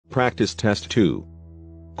Practice Test 2.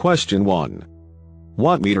 Question 1.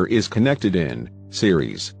 What meter is connected in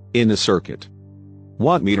series in a circuit?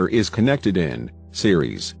 What meter is connected in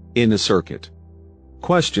series in a circuit?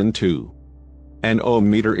 Question 2. An ohm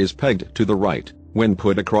meter is pegged to the right when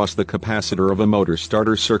put across the capacitor of a motor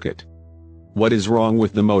starter circuit. What is wrong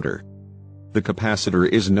with the motor? The capacitor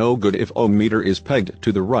is no good if ohm meter is pegged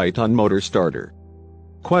to the right on motor starter.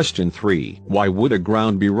 Question 3. Why would a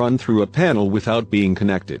ground be run through a panel without being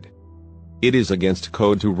connected? It is against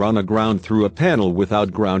code to run a ground through a panel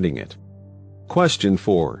without grounding it. Question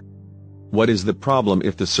 4. What is the problem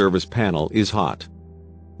if the service panel is hot?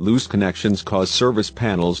 Loose connections cause service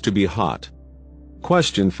panels to be hot.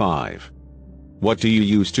 Question 5. What do you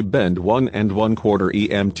use to bend 1 1/4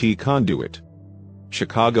 EMT conduit?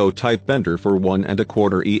 Chicago type bender for 1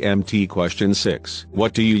 1/4 EMT. Question 6.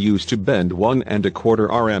 What do you use to bend 1 1/4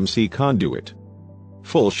 RMC conduit?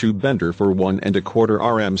 Full shoe bender for 1 1/4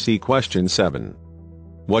 RMC. Question 7.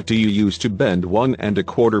 What do you use to bend 1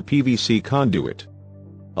 1/4 PVC conduit?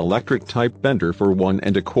 Electric type bender for 1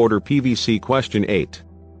 1/4 PVC. Question 8.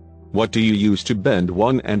 What do you use to bend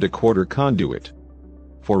 1 1/4 conduit?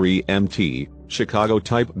 For EMT, Chicago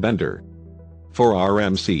type bender. For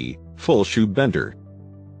RMC, full shoe bender.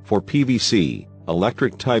 For PVC,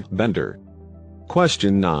 electric type bender.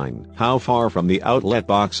 Question 9. How far from the outlet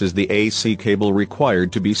box is the AC cable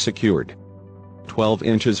required to be secured? 12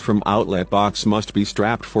 inches from outlet box must be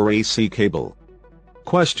strapped for AC cable.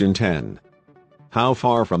 Question 10. How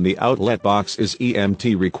far from the outlet box is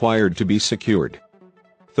EMT required to be secured?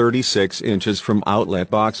 36 inches from outlet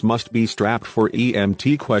box must be strapped for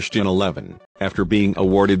EMT. Question 11. After being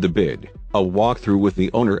awarded the bid, a walkthrough with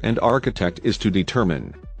the owner and architect is to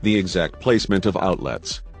determine the exact placement of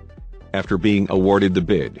outlets. After being awarded the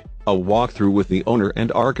bid, a walkthrough with the owner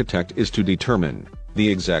and architect is to determine the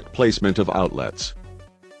exact placement of outlets.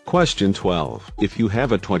 Question 12. If you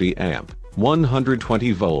have a 20 amp,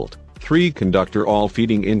 120 volt, 3 conductor all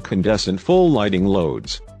feeding incandescent full lighting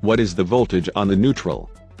loads, what is the voltage on the neutral?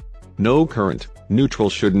 No current. Neutral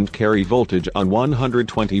shouldn't carry voltage on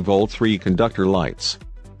 120 volt 3 conductor lights.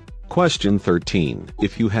 Question 13.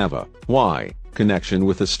 If you have a Y connection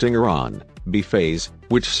with a stinger on B phase,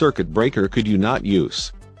 which circuit breaker could you not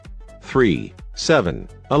use? 3, 7,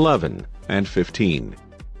 11, and 15.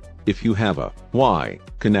 If you have a Y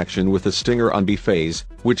connection with a stinger on B phase,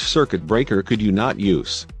 which circuit breaker could you not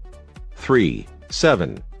use? 3,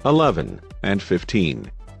 7, 11, and 15.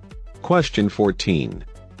 Question 14.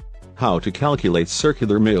 How to calculate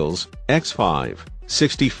circular mills, x5,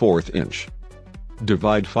 64th inch.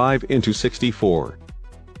 Divide 5 into 64.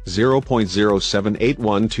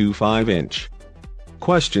 0.078125 inch.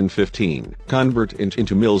 Question 15. Convert inch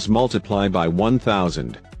into mills, multiply by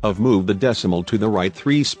 1000, of move the decimal to the right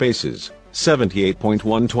 3 spaces,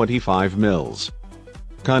 78.125 mils.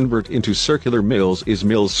 Convert into circular mills is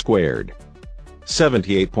mills squared.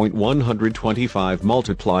 78.125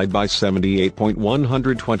 multiplied by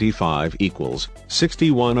 78.125 equals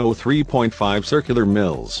 6103.5 circular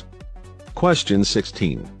mills. Question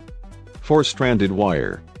 16. For stranded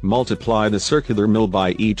wire, multiply the circular mill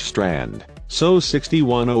by each strand, so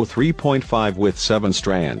 6103.5 with 7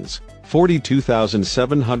 strands,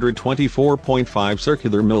 42,724.5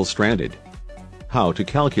 circular mill stranded. How to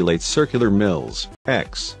calculate circular mills,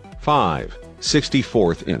 x, 5,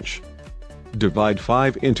 64th inch. Divide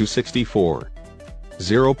 5 into 64.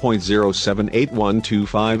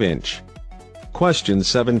 0.078125 inch. Question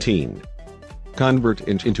 17. Convert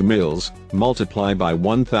inch into mills, multiply by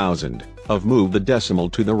 1000, of move the decimal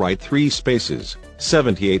to the right 3 spaces,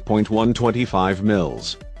 78.125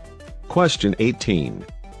 mils. Question 18.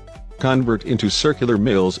 Convert into circular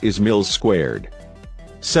mills is mills squared.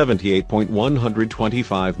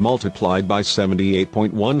 78.125 multiplied by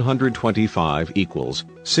 78.125 equals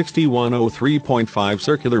 6103.5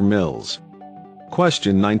 circular mills.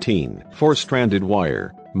 Question 19. For stranded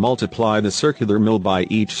wire, multiply the circular mill by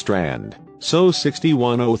each strand, so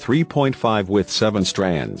 6103.5 with 7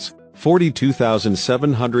 strands,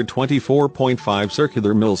 42,724.5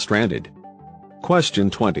 circular mill stranded.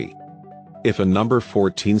 Question 20. If a number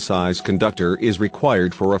 14 size conductor is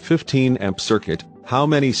required for a 15 amp circuit, how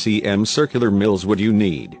many cm circular mills would you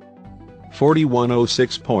need?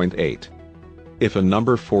 4106.8. If a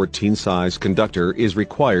number 14 size conductor is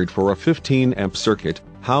required for a 15 amp circuit,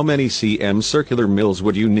 how many cm circular mills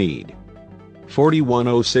would you need?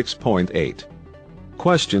 4106.8.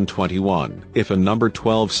 Question 21. If a number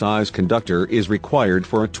 12 size conductor is required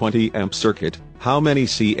for a 20 amp circuit, how many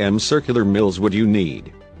cm circular mills would you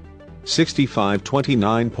need?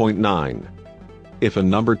 6529.9. If a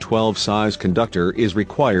number 12 size conductor is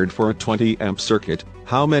required for a 20 amp circuit,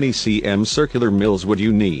 how many cm circular mills would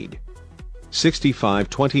you need?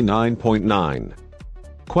 6529.9.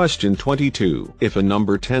 Question 22. If a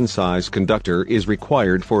number 10 size conductor is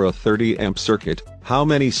required for a 30 amp circuit, how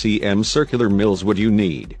many cm circular mills would you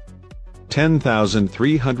need?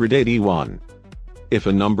 10,381. If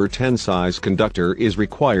a number 10 size conductor is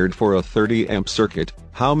required for a 30 amp circuit,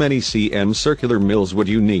 how many cm circular mills would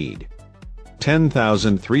you need?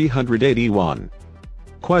 10,381.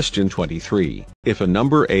 Question 23. If a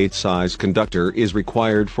number 8 size conductor is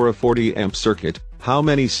required for a 40 amp circuit, how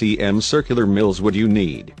many cm circular mills would you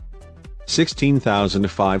need?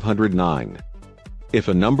 16,509. If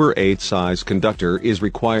a number 8 size conductor is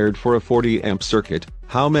required for a 40 amp circuit,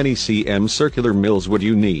 how many cm circular mills would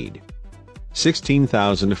you need?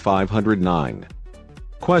 16,509.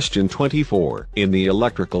 Question 24. In the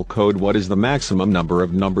electrical code, what is the maximum number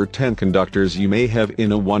of number 10 conductors you may have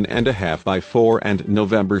in a 1.5 by 4 and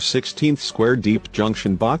November 16th square deep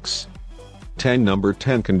junction box? 10 number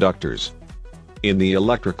 10 conductors. In the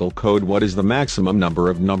electrical code, what is the maximum number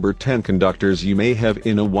of number 10 conductors you may have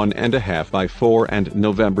in a 1.5 by 4 and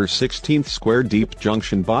November 16th square deep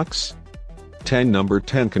junction box? 10 number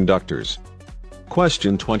 10 conductors.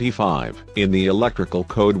 Question 25. In the electrical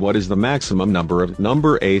code, what is the maximum number of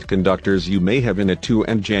number 8 conductors you may have in a 2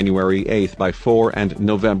 and January 8th by 4 and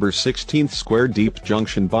November 16th square deep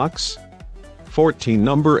junction box? 14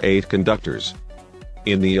 number 8 conductors.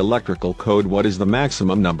 In the electrical code, what is the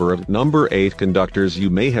maximum number of number 8 conductors you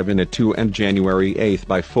may have in a 2 and January 8th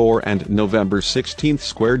by 4 and November 16th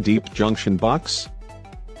square deep junction box?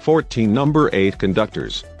 14 number 8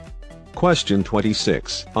 conductors. Question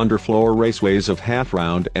 26. Underfloor raceways of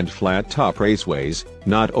half-round and flat-top raceways,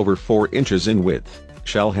 not over 4 inches in width,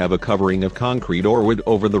 shall have a covering of concrete or wood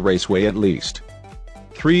over the raceway at least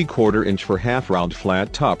 3/4 inch for half-round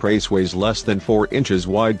flat-top raceways less than 4 inches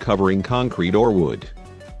wide covering concrete or wood.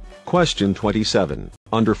 Question 27.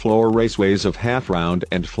 Underfloor raceways of half-round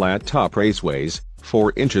and flat-top raceways,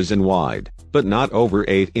 4 inches in wide, but not over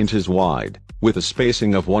 8 inches wide, with a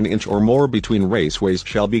spacing of 1 inch or more between raceways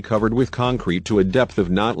shall be covered with concrete to a depth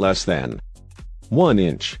of not less than 1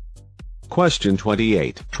 inch. Question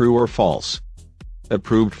 28. True or false?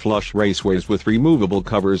 Approved flush raceways with removable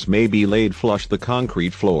covers may be laid flush the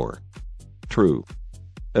concrete floor. True.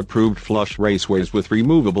 Approved flush raceways with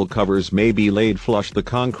removable covers may be laid flush the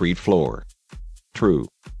concrete floor. True.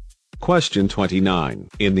 Question 29.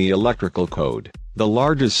 In the electrical code, the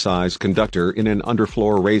largest size conductor in an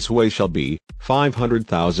underfloor raceway shall be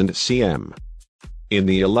 500,000 cm. In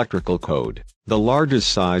the electrical code, the largest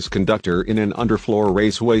size conductor in an underfloor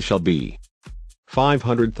raceway shall be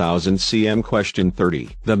 500,000 cm. Question 30.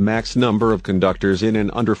 The max number of conductors in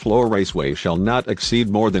an underfloor raceway shall not exceed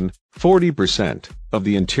more than 40% of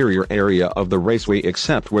the interior area of the raceway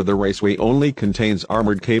except where the raceway only contains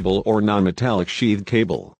armored cable or non-metallic sheathed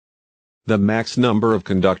cable. The max number of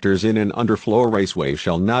conductors in an underfloor raceway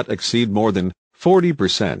shall not exceed more than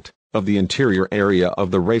 40% of the interior area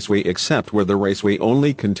of the raceway except where the raceway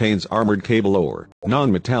only contains armored cable or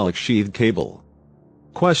non-metallic sheathed cable.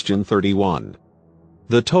 Question 31.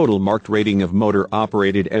 The total marked rating of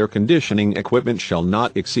motor-operated air conditioning equipment shall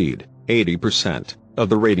not exceed 80% of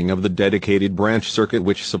the rating of the dedicated branch circuit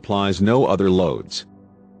which supplies no other loads.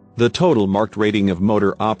 The total marked rating of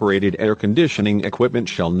motor-operated air conditioning equipment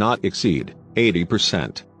shall not exceed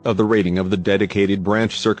 80% of the rating of the dedicated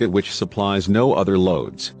branch circuit which supplies no other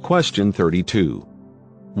loads. Question 32.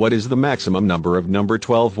 What is the maximum number of number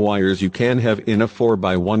 12 wires you can have in a 4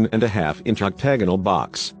 by 1.5 inch octagonal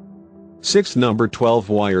box? 6 number 12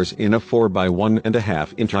 wires in a 4 by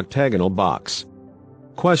 1.5 inch octagonal box.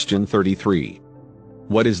 Question 33.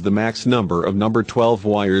 What is the max number of number 12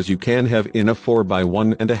 wires you can have in a 4 by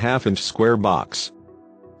 1.5 inch square box?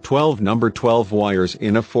 12 number 12 wires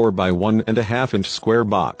in a 4 by 1.5 inch square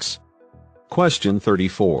box. Question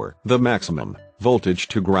 34. The maximum voltage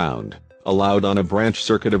to ground allowed on a branch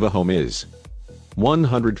circuit of a home is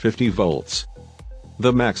 150 volts.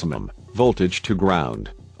 The maximum voltage to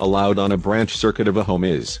ground allowed on a branch circuit of a home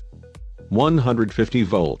is 150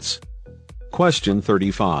 volts. Question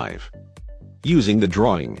 35. Using the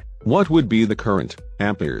drawing, what would be the current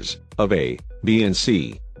amperes of A, B and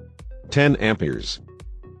C? 10 amperes.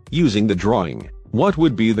 Using the drawing, what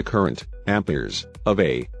would be the current amperes of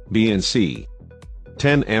A, B and C?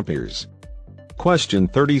 10 amperes. Question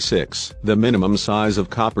 36. The minimum size of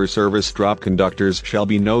copper service drop conductors shall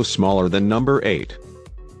be no smaller than number 8.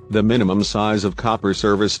 The minimum size of copper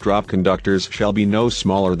service drop conductors shall be no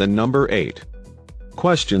smaller than number 8.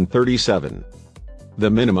 Question 37. The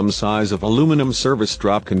minimum size of aluminum service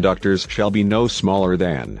drop conductors shall be no smaller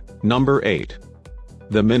than, number 8.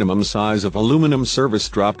 The minimum size of aluminum service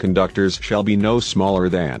drop conductors shall be no smaller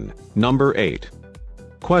than, number 8.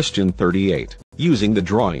 Question 38. Using the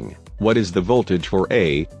drawing, what is the voltage for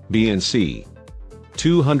A, B and C?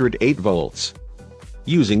 208 volts.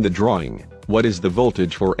 Using the drawing, what is the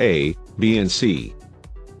voltage for A, B and C?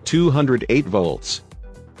 208 volts.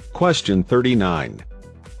 Question 39.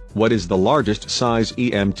 What is the largest size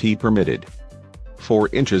EMT permitted? 4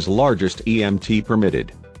 inches largest EMT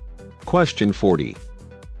permitted. Question 40.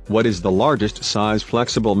 What is the largest size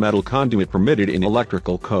flexible metal conduit permitted in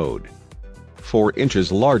electrical code? 4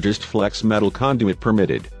 inches largest flex metal conduit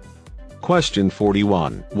permitted. Question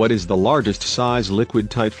 41. What is the largest size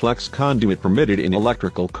liquid tight flex conduit permitted in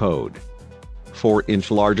electrical code?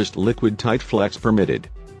 4-inch largest liquid tight flex permitted.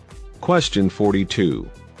 Question 42.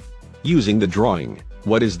 Using the drawing,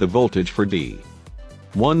 what is the voltage for D?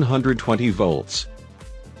 120 volts.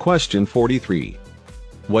 Question 43.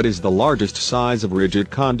 What is the largest size of rigid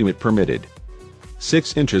conduit permitted?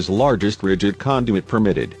 6 inches largest rigid conduit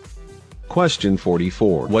permitted. Question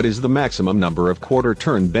 44. What is the maximum number of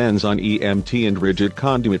quarter-turn bends on EMT and rigid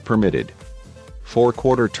conduit permitted? 4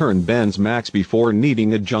 quarter-turn bends max before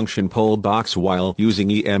needing a junction pole box while using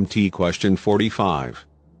EMT. Question 45.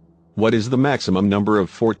 What is the maximum number of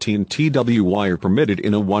 14 TW wire permitted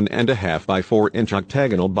in a 1.5 by 4 inch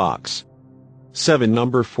octagonal box? 7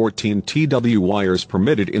 number 14 TW wires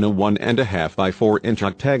permitted in a 1.5 by 4 inch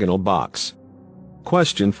octagonal box.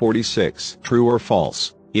 Question 46. True or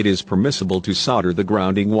false? It is permissible to solder the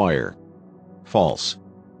grounding wire. False.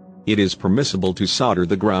 It is permissible to solder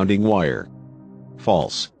the grounding wire.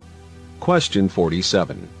 False. Question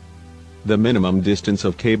 47. The minimum distance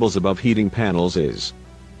of cables above heating panels is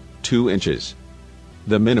 2 inches.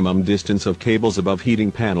 The minimum distance of cables above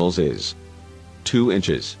heating panels is 2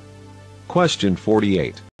 inches. Question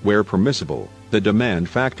 48. Where permissible, the demand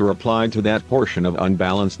factor applied to that portion of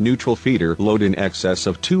unbalanced neutral feeder load in excess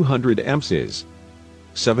of 200 amps is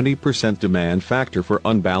 70% demand factor for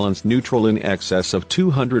unbalanced neutral in excess of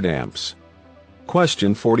 200 amps.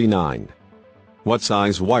 Question 49. What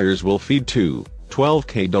size wires will feed to 12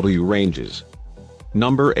 kW ranges?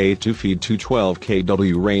 Number A to feed to 12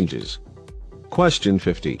 kW ranges. Question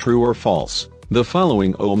 50. True or false? The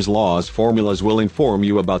following Ohm's laws formulas will inform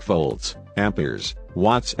you about volts, amperes,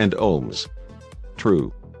 watts and ohms.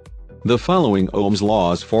 True. The following Ohm's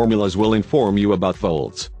laws formulas will inform you about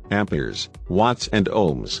volts, amperes, watts and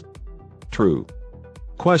ohms. True.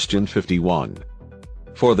 Question 51.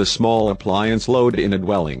 For the small appliance load in a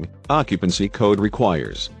dwelling, occupancy code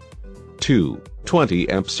requires 2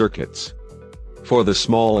 20-amp circuits. For the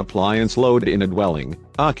small appliance load in a dwelling,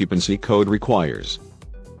 occupancy code requires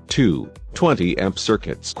 2 20-amp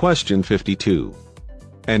circuits. Question 52.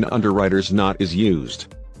 An underwriter's knot is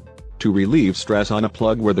used to relieve stress on a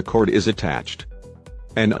plug where the cord is attached.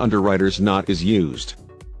 An underwriter's knot is used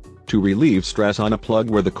to relieve stress on a plug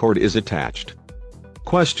where the cord is attached.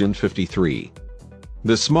 Question 53.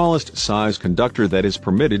 The smallest size conductor that is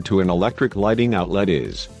permitted to an electric lighting outlet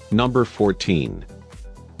is number 14.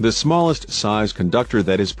 The smallest size conductor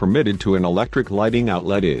that is permitted to an electric lighting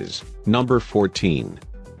outlet is number 14.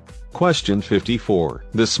 Question 54.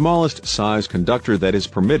 The smallest size conductor that is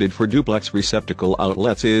permitted for duplex receptacle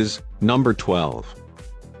outlets is number 12.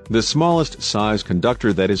 The smallest size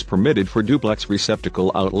conductor that is permitted for duplex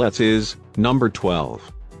receptacle outlets is number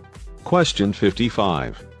 12. Question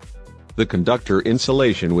 55. The conductor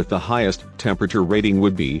insulation with the highest temperature rating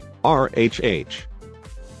would be RHH.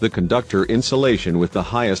 The conductor insulation with the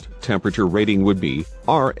highest temperature rating would be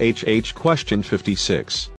RHH. Question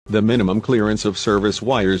 56. The minimum clearance of service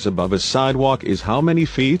wires above a sidewalk is how many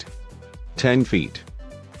feet? 10 feet.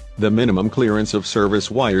 The minimum clearance of service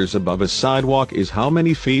wires above a sidewalk is how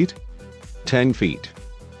many feet? 10 feet.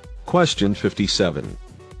 Question 57.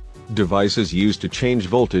 Devices used to change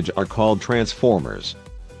voltage are called transformers.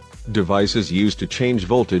 Devices used to change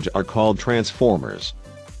voltage are called transformers.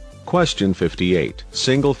 Question 58.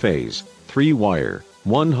 Single-phase, 3-wire,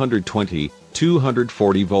 120,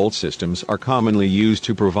 240 volt systems are commonly used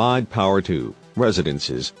to provide power to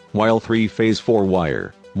residences, while 3-phase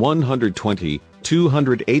 4-wire, 120,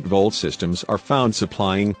 208 volt systems are found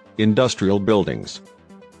supplying industrial buildings.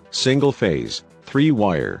 Single-phase,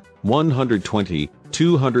 3-wire, 120,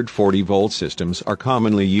 240 volt systems are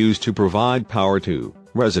commonly used to provide power to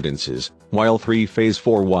residences, while 3-phase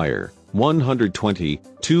 4-wire, 120,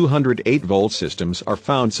 208 volt systems are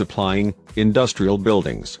found supplying industrial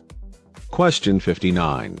buildings. Question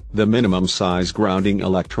 59. The minimum size grounding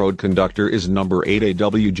electrode conductor is number 8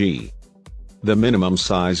 AWG. The minimum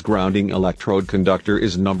size grounding electrode conductor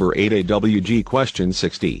is number 8 AWG. Question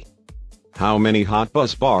 60. How many hot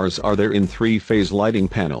bus bars are there in 3-phase lighting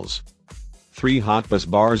panels? 3 hot bus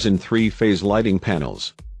bars in 3-phase lighting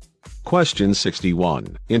panels. Question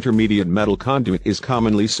 61. Intermediate metal conduit is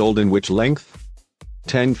commonly sold in which length?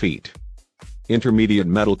 10 feet. Intermediate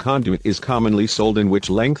metal conduit is commonly sold in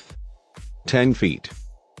which length? 10 feet.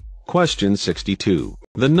 Question 62.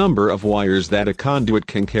 The number of wires that a conduit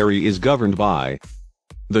can carry is governed by.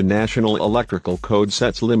 The National Electrical Code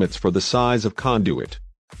sets limits for the size of conduit.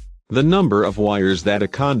 The number of wires that a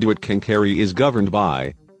conduit can carry is governed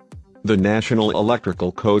by. The National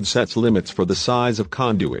Electrical Code sets limits for the size of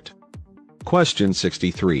conduit. Question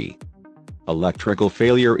 63. Electrical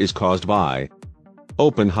failure is caused by.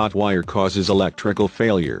 Open hot wire causes electrical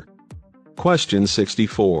failure. Question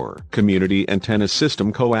 64. Community antenna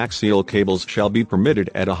system coaxial cables shall be permitted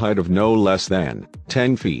at a height of no less than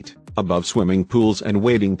 10 feet, above swimming pools and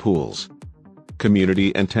wading pools.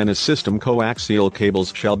 Community antenna system coaxial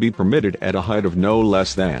cables shall be permitted at a height of no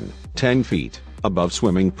less than 10 feet, above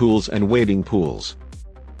swimming pools and wading pools.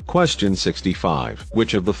 Question 65.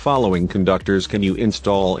 Which of the following conductors can you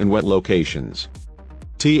install in wet locations?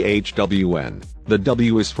 THWN. The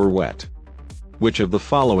W is for wet. Which of the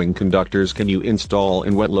following conductors can you install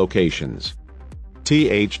in wet locations?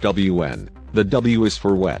 THWN. The W is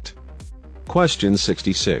for wet. Question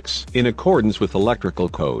 66. In accordance with electrical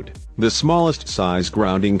code, the smallest size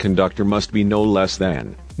grounding conductor must be no less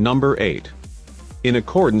than number 8. In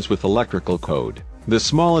accordance with electrical code, the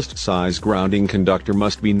smallest size grounding conductor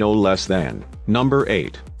must be no less than number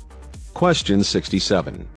 8. Question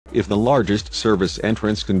 67. If the largest service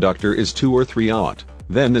entrance conductor is 2 or 3/0,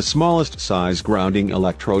 then the smallest size grounding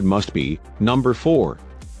electrode must be number 4.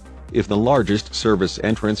 If the largest service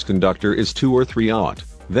entrance conductor is 2 or 3/0,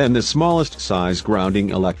 then the smallest size grounding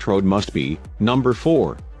electrode must be number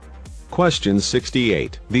 4. Question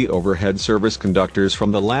 68. The overhead service conductors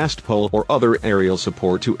from the last pole or other aerial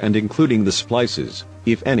support to and including the splices,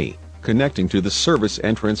 if any, connecting to the service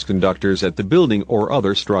entrance conductors at the building or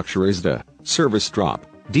other structure is the service drop,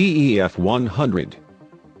 DEF 100.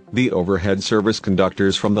 The overhead service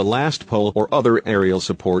conductors from the last pole or other aerial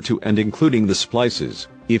support to and including the splices,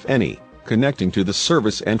 if any, connecting to the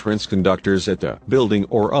service entrance conductors at the building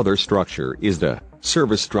or other structure is the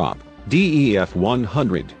service drop, DEF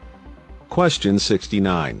 100. Question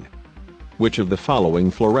 69. Which of the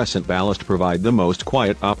following fluorescent ballast provide the most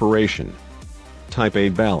quiet operation? Type A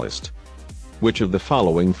ballast. Which of the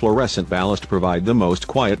following fluorescent ballast provide the most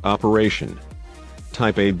quiet operation?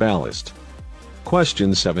 Type A ballast.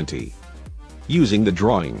 Question 70. Using the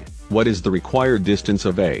drawing, what is the required distance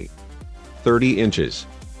of a 30 inches?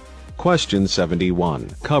 Question 71.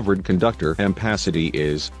 Covered conductor ampacity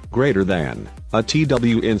is greater than a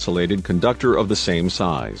TW insulated conductor of the same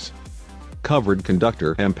size. Covered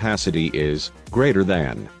conductor ampacity is greater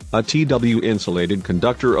than a TW insulated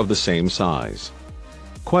conductor of the same size.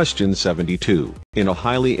 Question 72. In a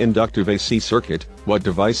highly inductive AC circuit, what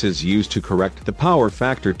device is used to correct the power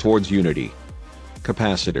factor towards unity?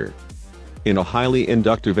 Capacitor. In a highly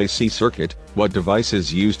inductive AC circuit, what device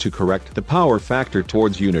is used to correct the power factor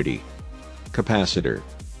towards unity? Capacitor.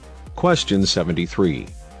 Question 73.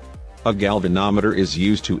 A galvanometer is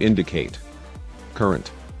used to indicate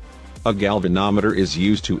current. A galvanometer is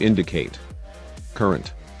used to indicate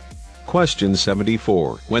current. Question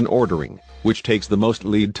 74. When ordering, which takes the most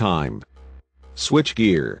lead time? Switch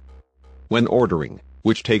gear. When ordering,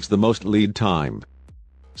 which takes the most lead time?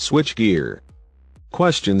 Switch gear.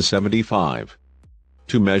 Question 75.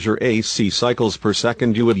 To measure AC cycles per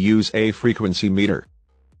second you would use a frequency meter.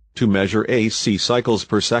 To measure AC cycles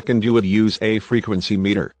per second you would use a frequency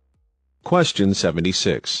meter. Question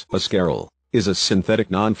 76. A scaril is a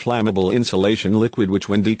synthetic non-flammable insulation liquid which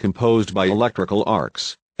when decomposed by electrical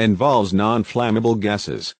arcs, involves non-flammable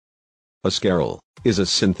gases. A scaril is a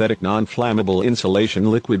synthetic non-flammable insulation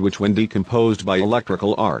liquid which when decomposed by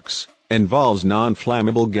electrical arcs, involves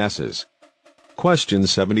non-flammable gases. Question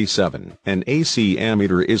 77. An AC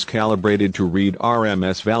ammeter is calibrated to read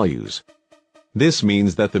RMS values. This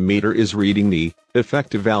means that the meter is reading the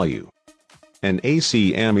effective value. An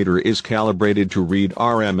AC ammeter is calibrated to read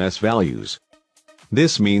RMS values.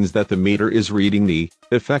 This means that the meter is reading the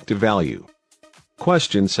effective value.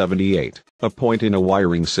 Question 78. A point in a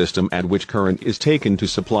wiring system at which current is taken to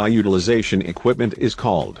supply utilization equipment is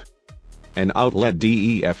called an outlet,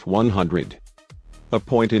 DEF 100. A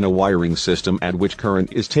point in a wiring system at which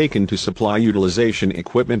current is taken to supply utilization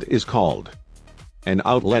equipment is called an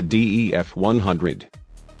outlet, DEF 100.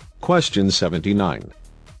 Question 79.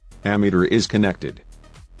 Ammeter is connected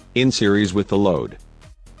in series with the load.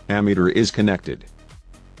 ammeter is connected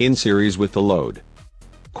in series with the load?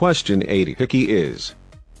 Question 80. Hickey is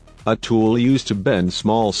a tool used to bend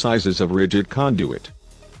small sizes of rigid conduit.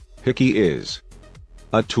 Hickey is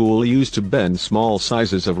a tool used to bend small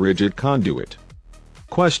sizes of rigid conduit.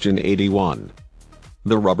 Question 81.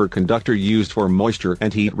 The rubber conductor used for moisture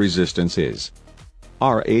and heat resistance is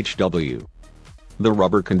RHW. The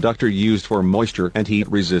rubber conductor used for moisture and heat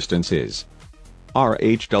resistance is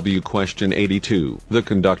RHW. Question 82. The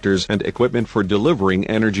conductors and equipment for delivering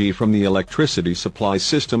energy from the electricity supply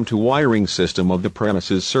system to wiring system of the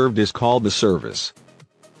premises served is called the service.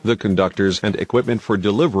 The conductors and equipment for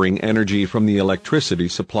delivering energy from the electricity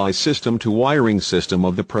supply system to wiring system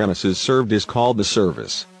of the premises served is called the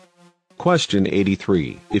service. Question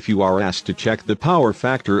 83. If you are asked to check the power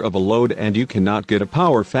factor of a load and you cannot get a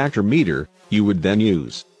power factor meter, you would then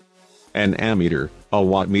use an ammeter, a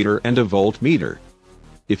wattmeter and a voltmeter.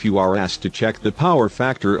 If you are asked to check the power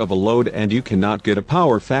factor of a load and you cannot get a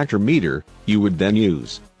power factor meter, you would then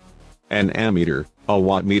use an ammeter, a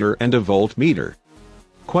wattmeter and a voltmeter.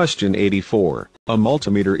 Question 84. A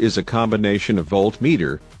multimeter is a combination of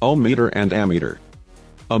voltmeter, ohmmeter and ammeter.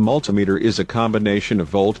 A multimeter is a combination of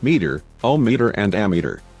voltmeter, ohmmeter and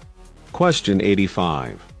ammeter. Question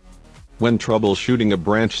 85. When troubleshooting a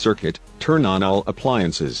branch circuit, turn on all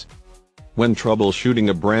appliances. When troubleshooting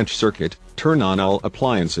a branch circuit, turn on all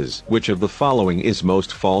appliances. Which of the following is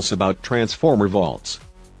most false about transformer vaults?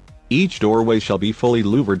 Each doorway shall be fully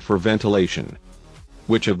louvered for ventilation.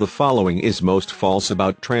 Which of the following is most false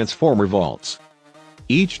about transformer vaults?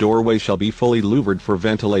 Each doorway shall be fully louvered for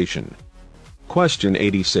ventilation. Question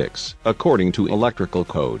 86. According to electrical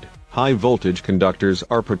code, high voltage conductors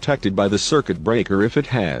are protected by the circuit breaker if it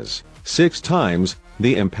has 6 times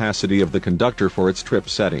the ampacity of the conductor for its trip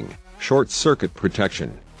setting, short circuit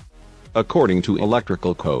protection. According to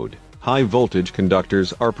electrical code, high voltage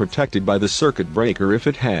conductors are protected by the circuit breaker if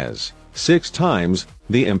it has 6 times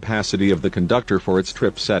the ampacity of the conductor for its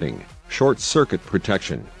trip setting, short circuit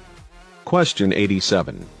protection. Question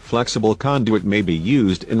 87. Flexible conduit may be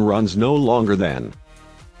used in runs no longer than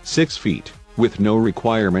 6 feet, with no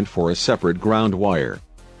requirement for a separate ground wire.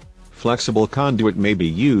 Flexible conduit may be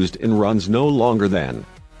used in runs no longer than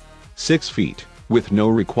 6 feet, with no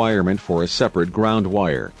requirement for a separate ground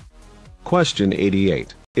wire. Question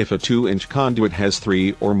 88. If a 2-inch conduit has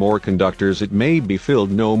 3 or more conductors, it may be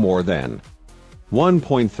filled no more than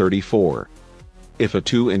 1.34. If a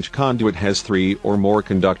 2-inch conduit has 3 or more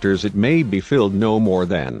conductors, it may be filled no more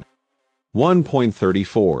than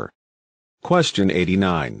 1.34. Question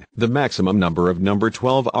 89. The maximum number of number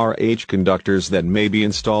 12 RH conductors that may be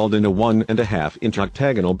installed in a 1.5-inch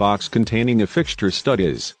octagonal box containing a fixture stud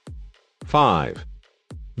is 5.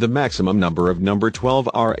 The maximum number of number 12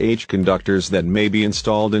 RH conductors that may be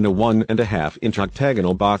installed in a 1.5-inch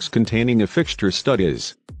octagonal box containing a fixture stud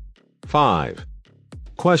is 5.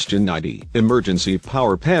 Question 90. Emergency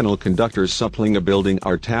power panel conductors supplying a building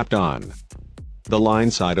are tapped on the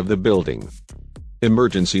line side of the building.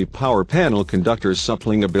 Emergency power panel conductors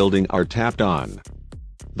supplying a building are tapped on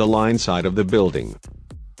the line side of the building.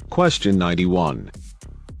 Question 91.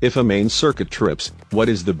 If a main circuit trips, what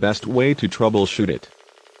is the best way to troubleshoot it?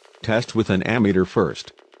 Test with an ammeter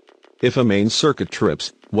first. If a main circuit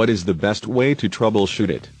trips, what is the best way to troubleshoot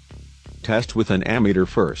it? Test with an ammeter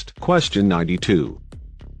first. Question 92.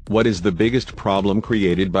 What is the biggest problem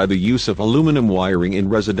created by the use of aluminum wiring in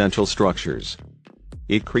residential structures?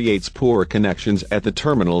 It creates poor connections at the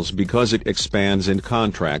terminals because it expands and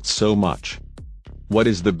contracts so much. What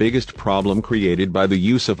is the biggest problem created by the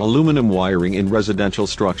use of aluminum wiring in residential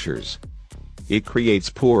structures? It creates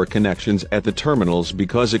poor connections at the terminals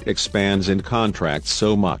because it expands and contracts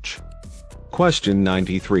so much. Question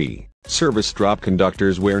 93. Service drop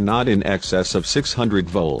conductors where not in excess of 600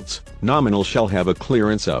 volts, nominal shall have a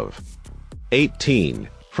clearance of 18,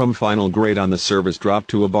 from final grade on the service drop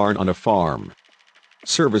to a barn on a farm.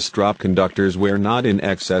 Service drop conductors where not in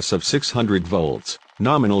excess of 600 volts,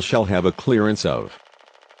 nominal shall have a clearance of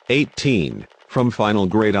 18, from final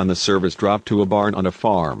grade on the service drop to a barn on a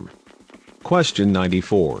farm. Question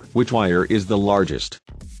 94. Which wire is the largest?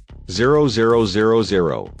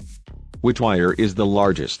 0000. Which wire is the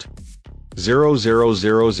largest?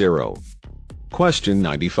 0000. Question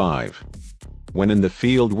 95. When in the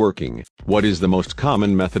field working, what is the most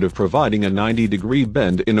common method of providing a 90-degree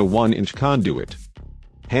bend in a 1-inch conduit?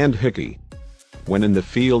 Hand hickey. When in the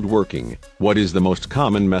field working, what is the most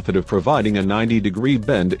common method of providing a 90-degree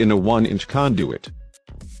bend in a 1-inch conduit?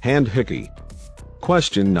 Hand hickey.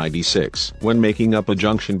 Question 96. When making up a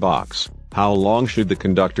junction box, how long should the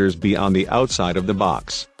conductors be on the outside of the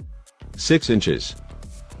box? 6 inches.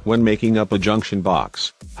 When making up a junction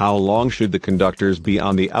box, how long should the conductors be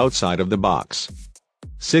on the outside of the box?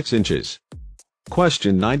 6 inches.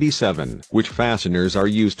 Question 97. Which fasteners are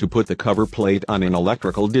used to put the cover plate on an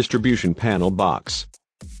electrical distribution panel box?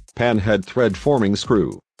 Panhead thread forming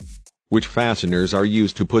screw. Which fasteners are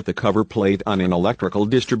used to put the cover plate on an electrical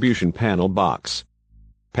distribution panel box?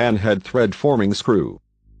 Panhead thread forming screw.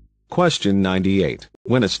 Question 98.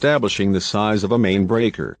 When establishing the size of a main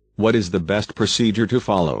breaker, what is the best procedure to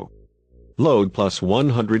follow? Load plus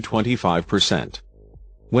 125%.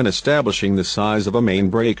 When establishing the size of a main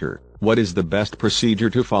breaker, what is the best procedure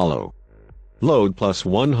to follow? Load plus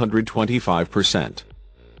 125%.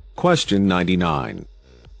 Question 99.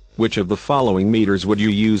 Which of the following meters would you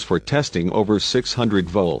use for testing over 600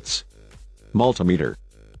 volts? Multimeter.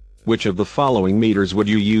 Which of the following meters would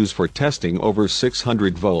you use for testing over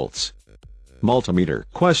 600 volts? Multimeter.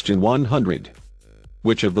 Question 100.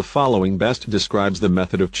 Which of the following best describes the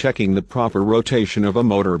method of checking the proper rotation of a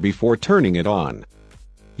motor before turning it on?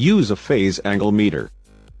 Use a phase angle meter.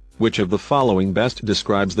 Which of the following best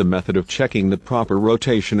describes the method of checking the proper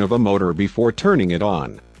rotation of a motor before turning it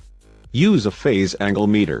on? Use a phase angle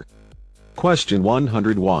meter. Question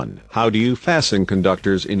 101. How do you fasten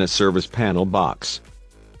conductors in a service panel box?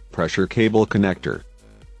 Pressure cable connector.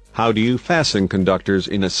 How do you fasten conductors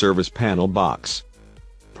in a service panel box?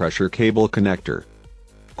 Pressure cable connector.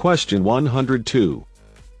 Question 102.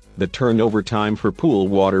 The turnover time for pool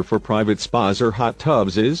water for private spas or hot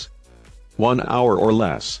tubs is 1 hour or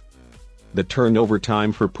less. The turnover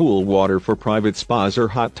time for pool water for private spas or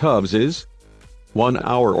hot tubs is 1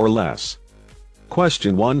 hour or less.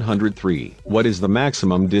 Question 103. What is the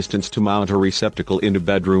maximum distance to mount a receptacle in a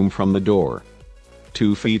bedroom from the door?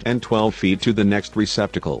 2 feet and 12 feet to the next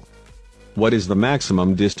receptacle. What is the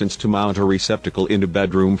maximum distance to mount a receptacle in a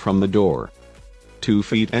bedroom from the door? 2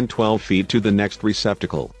 feet and 12 feet to the next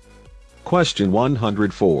receptacle. Question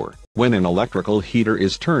 104. When an electrical heater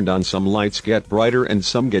is turned on, some lights get brighter and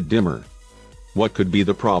some get dimmer. What could be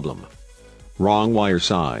the problem? Wrong wire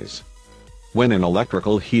size. When an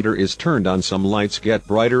electrical heater is turned on, some lights get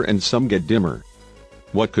brighter and some get dimmer.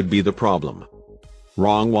 What could be the problem?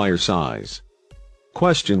 Wrong wire size.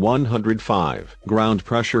 Question 105. Ground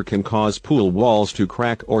pressure can cause pool walls to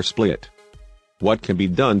crack or split. What can be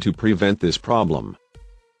done to prevent this problem?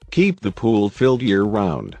 Keep the pool filled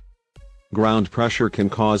year-round. Ground pressure can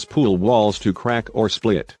cause pool walls to crack or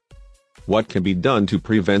split. What can be done to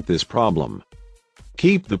prevent this problem?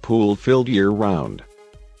 Keep the pool filled year-round.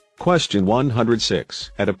 Question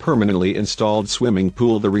 106. At a permanently installed swimming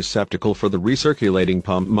pool, the receptacle for the recirculating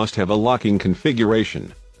pump must have a locking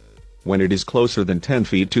configuration. When it is closer than 10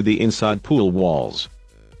 feet to the inside pool walls.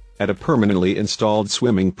 At a permanently installed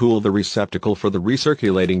swimming pool, the receptacle for the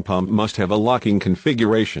recirculating pump must have a locking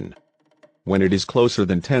configuration. When it is closer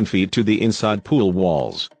than 10 feet to the inside pool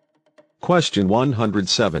walls. Question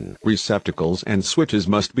 107. Receptacles and switches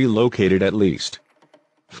must be located at least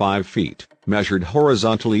 5 feet, measured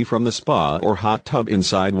horizontally from the spa or hot tub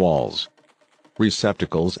inside walls.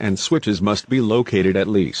 Receptacles and switches must be located at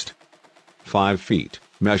least 5 feet,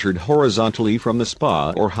 measured horizontally from the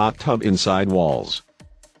spa or hot tub inside walls.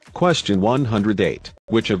 Question 108.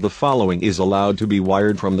 Which of the following is allowed to be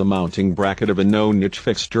wired from the mounting bracket of a no-niche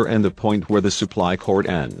fixture and the point where the supply cord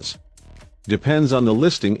ends? Depends on the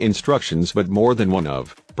listing instructions, but more than one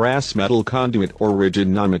of brass metal conduit or rigid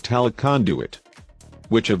non-metallic conduit.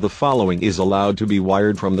 Which of the following is allowed to be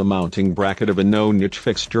wired from the mounting bracket of a no-niche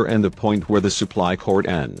fixture and the point where the supply cord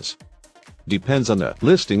ends? Depends on the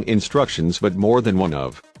listing instructions, but more than one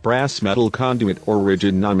of brass metal conduit or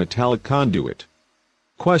rigid non-metallic conduit.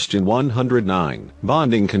 Question 109.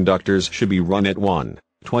 Bonding conductors should be run at 1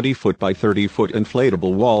 20-foot by 30-foot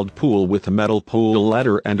inflatable walled pool with a metal pool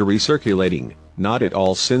ladder and a recirculating, not at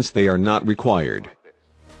all, since they are not required.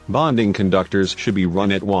 Bonding conductors should be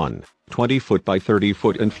run at 1 20-foot by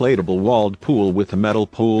 30-foot inflatable walled pool with a metal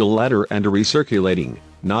pool ladder and a recirculating,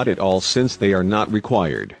 not at all, since they are not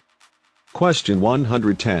required. Question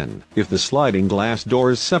 110. If the sliding glass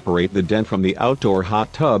doors separate the den from the outdoor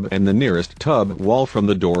hot tub and the nearest tub wall from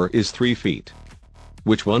the door is 3 feet,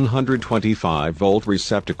 which 125-volt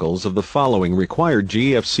receptacles of the following require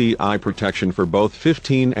GFCI protection for both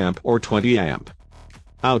 15 amp or 20 amp?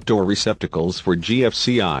 Outdoor receptacles for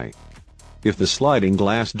GFCI. If the sliding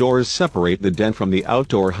glass doors separate the den from the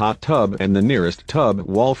outdoor hot tub and the nearest tub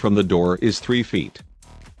wall from the door is 3 feet,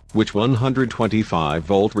 which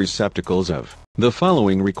 125-volt receptacles of the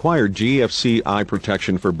following require GFCI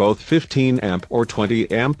protection for both 15 amp or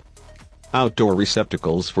 20 amp? Outdoor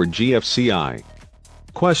receptacles for GFCI.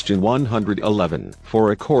 Question 111.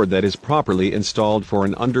 For a cord that is properly installed for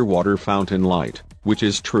an underwater fountain light, which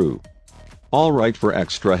is true. All right for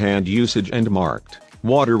extra hand usage and marked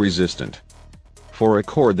water resistant. For a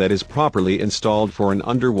cord that is properly installed for an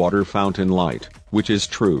underwater fountain light, which is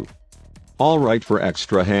true. All right for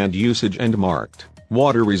extra hand usage and marked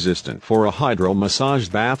water resistant. For a hydro massage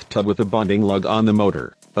bathtub with a bunding lug on the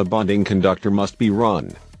motor, a bunding conductor must be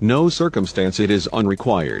run. No circumstance it is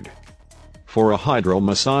unrequired. For a hydro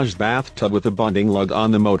massage bathtub with a bunding lug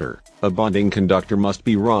on the motor, a bunding conductor must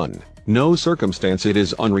be run. No circumstance it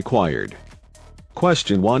is unrequired.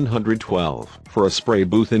 Question 112. For a spray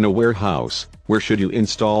booth in a warehouse, where should you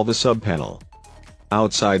install the subpanel?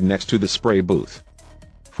 Outside next to the spray booth.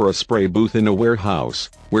 For a spray booth in a warehouse,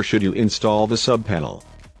 where should you install the subpanel?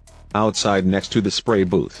 Outside next to the spray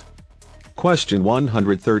booth. Question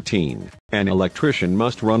 113. An electrician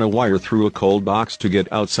must run a wire through a cold box to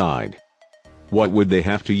get outside. What would they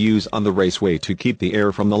have to use on the raceway to keep the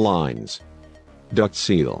air from the lines? Duct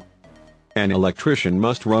seal. An electrician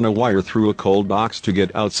must run a wire through a cold box to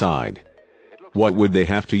get outside. What would they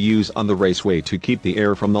have to use on the raceway to keep the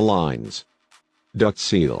air from the lines? Duct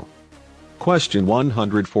seal. Question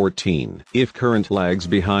 114. If current lags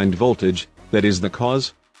behind voltage, that is the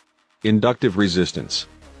cause? Inductive resistance.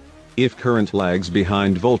 If current lags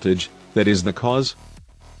behind voltage, that is the cause?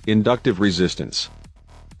 Inductive resistance.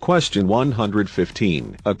 Question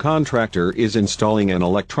 115. A contractor is installing an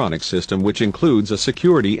electronic system which includes a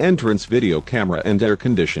security entrance video camera and air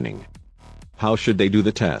conditioning. How should they do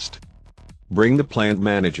the test? Bring the plant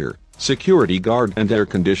manager, security guard and air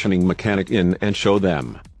conditioning mechanic in and show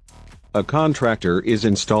them. A contractor is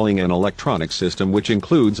installing an electronic system which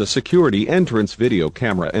includes a security entrance video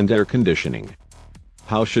camera and air conditioning.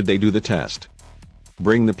 How should they do the test?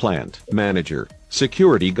 Bring the plant manager,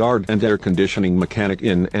 security guard and air conditioning mechanic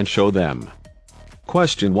in and show them.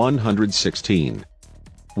 Question 116.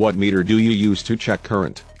 What meter do you use to check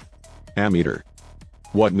current? Ammeter.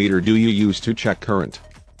 What meter do you use to check current?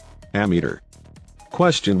 Ammeter.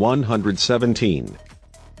 Question 117.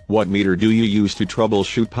 What meter do you use to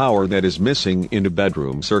troubleshoot power that is missing in a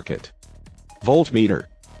bedroom circuit? Voltmeter.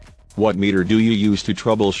 What meter do you use to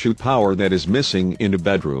troubleshoot power that is missing in a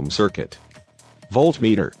bedroom circuit?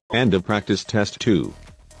 Voltmeter. End of practice test 2.